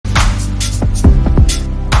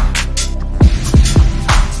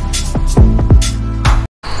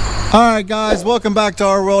Alright guys, welcome back to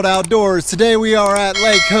Our World Outdoors. Today we are at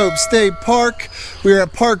Lake Hope State Park. We are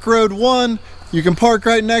at Park Road 1. You can park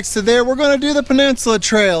right next to there. We're going to do the Peninsula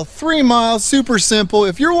Trail, 3 miles, super simple.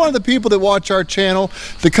 If you're one of the people that watch our channel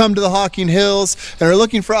that come to the Hocking Hills and are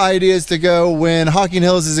looking for ideas to go when Hocking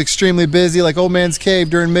Hills is extremely busy, like Old Man's Cave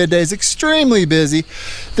during midday is extremely busy,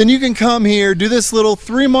 then you can come here, do this little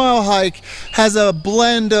 3-mile hike. Has a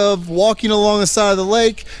blend of walking along the side of the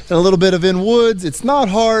lake and a little bit of in woods. It's not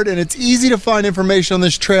hard and it's easy to find information on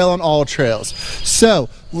this trail on all trails. So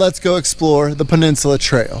let's go explore the Peninsula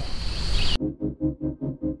Trail.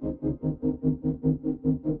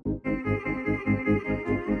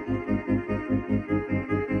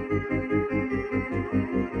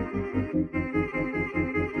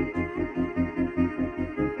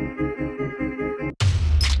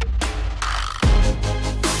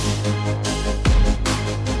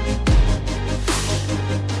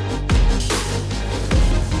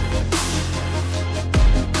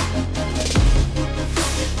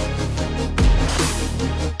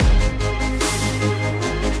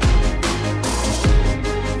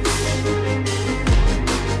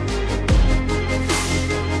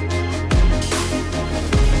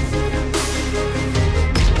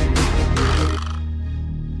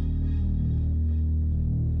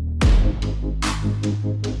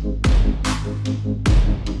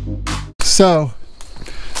 So,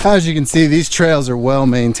 as you can see, these trails are well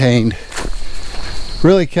maintained,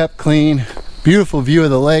 really kept clean. Beautiful view of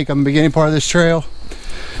the lake on the beginning part of this trail.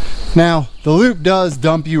 Now, the loop does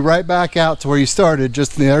dump you right back out to where you started,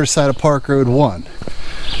 just on the other side of Park Road 1.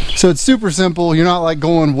 So it's super simple. You're not like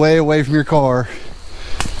going way away from your car.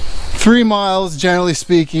 3 miles, generally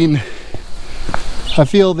speaking. I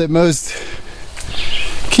feel that most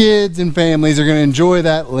kids and families are going to enjoy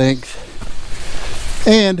that length.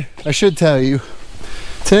 And I should tell you,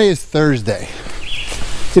 today is Thursday.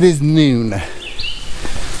 It is noon.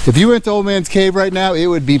 If you went to Old Man's Cave right now, it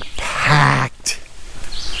would be packed.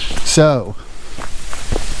 So,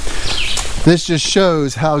 this just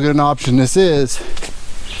shows how good an option this is,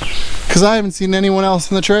 because I haven't seen anyone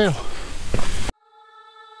else on the trail.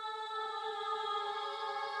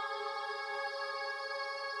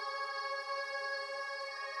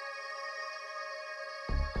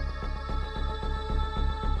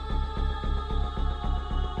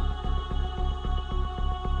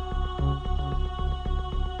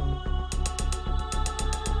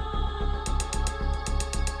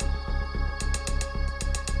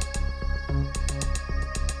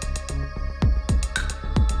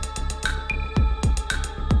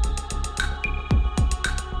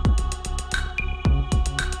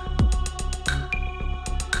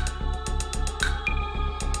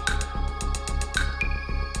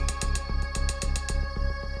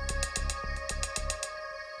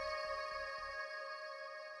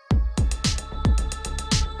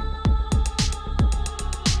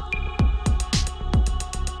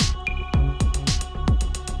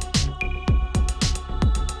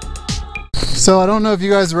 So I don't know if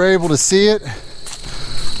you guys were able to see it.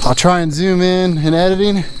 I'll try and zoom in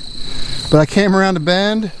editing, but I came around a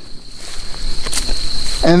bend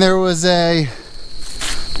and there was a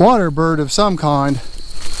water bird of some kind.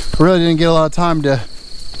 I really didn't get a lot of time to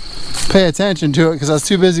pay attention to it because I was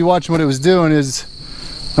too busy watching what it was doing. Is,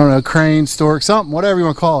 I don't know, crane, stork, something, whatever you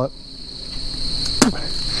want to call it.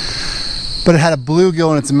 But it had a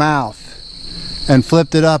bluegill in its mouth and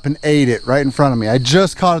flipped it up and ate it right in front of me. I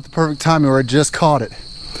just caught it at the perfect timing where I just caught it.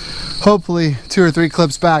 Hopefully 2 or 3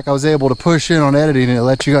 clips back I was able to push in on editing and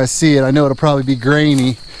let you guys see it. I know it'll probably be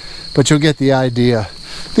grainy, but you'll get the idea.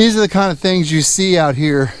 These are the kind of things you see out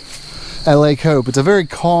here at Lake Hope. It's a very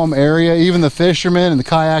calm area. Even the fishermen and the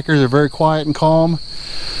kayakers are very quiet and calm.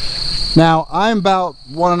 Now I'm about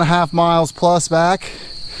 1.5 miles plus back,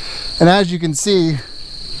 and as you can see,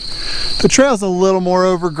 the trail's a little more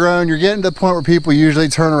overgrown. You're getting to the point where people usually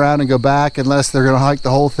turn around and go back unless they're going to hike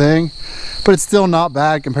the whole thing. But it's still not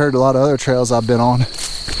bad compared to a lot of other trails I've been on.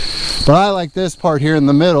 But I like this part here in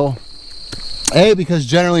the middle. A, because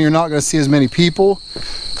generally you're not going to see as many people.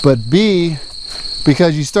 But B,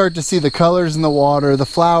 because you start to see the colors in the water, the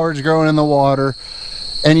flowers growing in the water,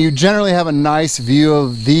 and you generally have a nice view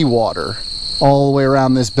of the water all the way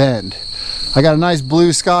around this bend. I got a nice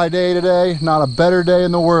blue sky day today. Not a better day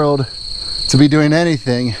in the world to be doing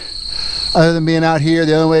anything other than being out here.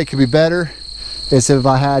 The only way it could be better is if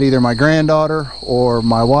I had either my granddaughter or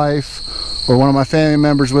my wife or one of my family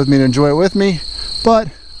members with me to enjoy it with me. But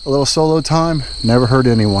a little solo time never hurt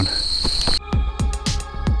anyone.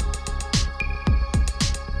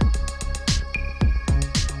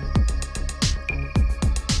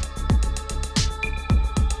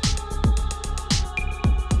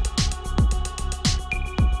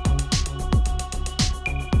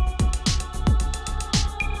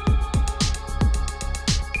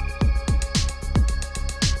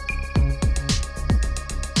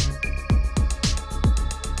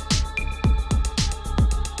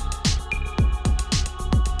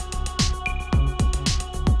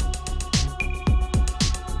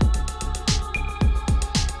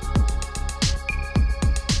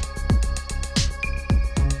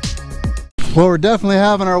 Well, we're definitely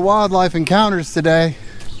having our wildlife encounters today.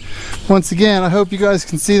 Once again, I hope you guys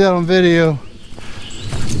can see that on video.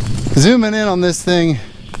 Zooming in on this thing,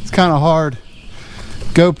 it's kind of hard.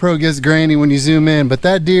 GoPro gets grainy when you zoom in, but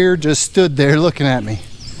that deer just stood there looking at me.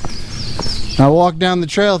 I walked down the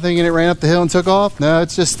trail thinking it ran up the hill and took off. No,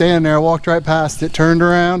 it's just standing there. I walked right past it, turned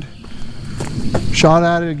around, shot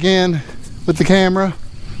at it again with the camera.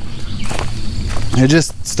 It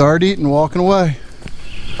just started eating, walking away.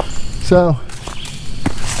 So,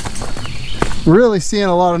 really seeing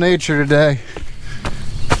a lot of nature today.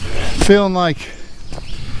 Feeling like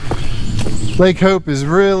Lake Hope is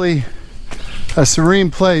really a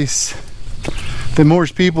serene place that more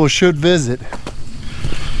people should visit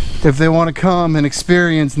if they want to come and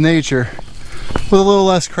experience nature with a little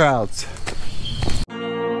less crowds.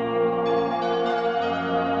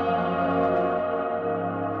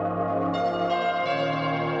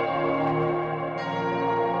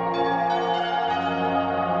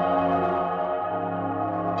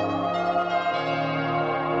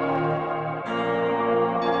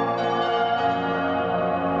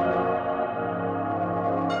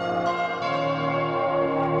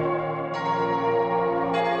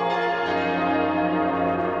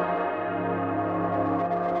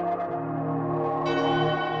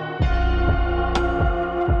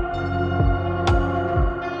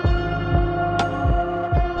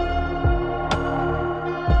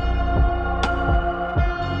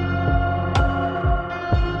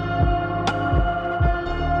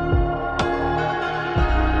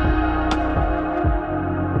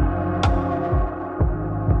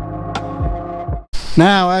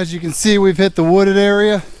 Now, as you can see, we've hit the wooded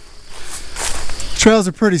area. Trails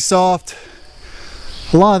are pretty soft.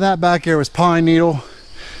 A lot of that back here was pine needle.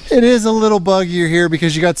 It is a little buggier here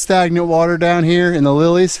because you got stagnant water down here in the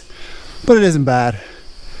lilies, but it isn't bad.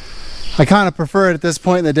 I kind of prefer it at this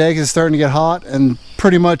point in the day because it's starting to get hot, and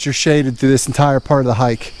pretty much you're shaded through this entire part of the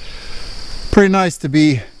hike. Pretty nice to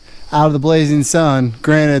be out of the blazing sun.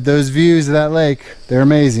 Granted, those views of that lake, they're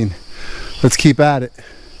amazing. Let's keep at it.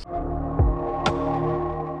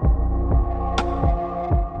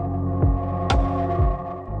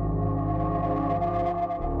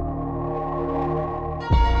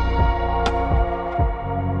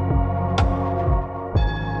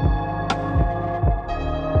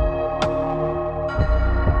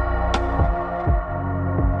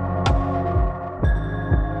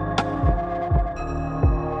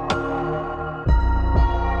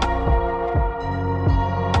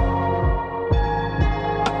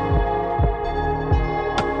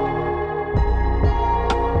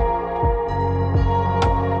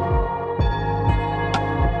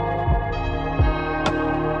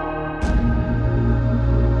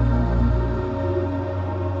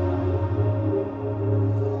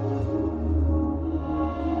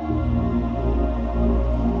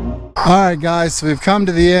 Alright guys, so we've come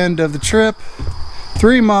to the end of the trip.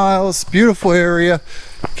 3 miles, beautiful area.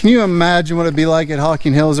 Can you imagine what it'd be like at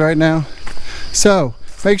Hocking Hills right now? So,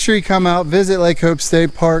 make sure you come out, visit Lake Hope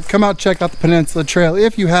State Park, come out, check out the Peninsula Trail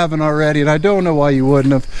if you haven't already, and I don't know why you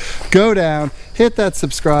wouldn't have. Go down, hit that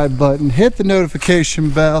subscribe button, hit the notification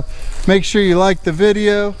bell, make sure you like the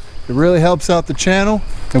video. It really helps out the channel,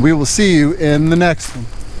 and we will see you in the next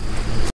one.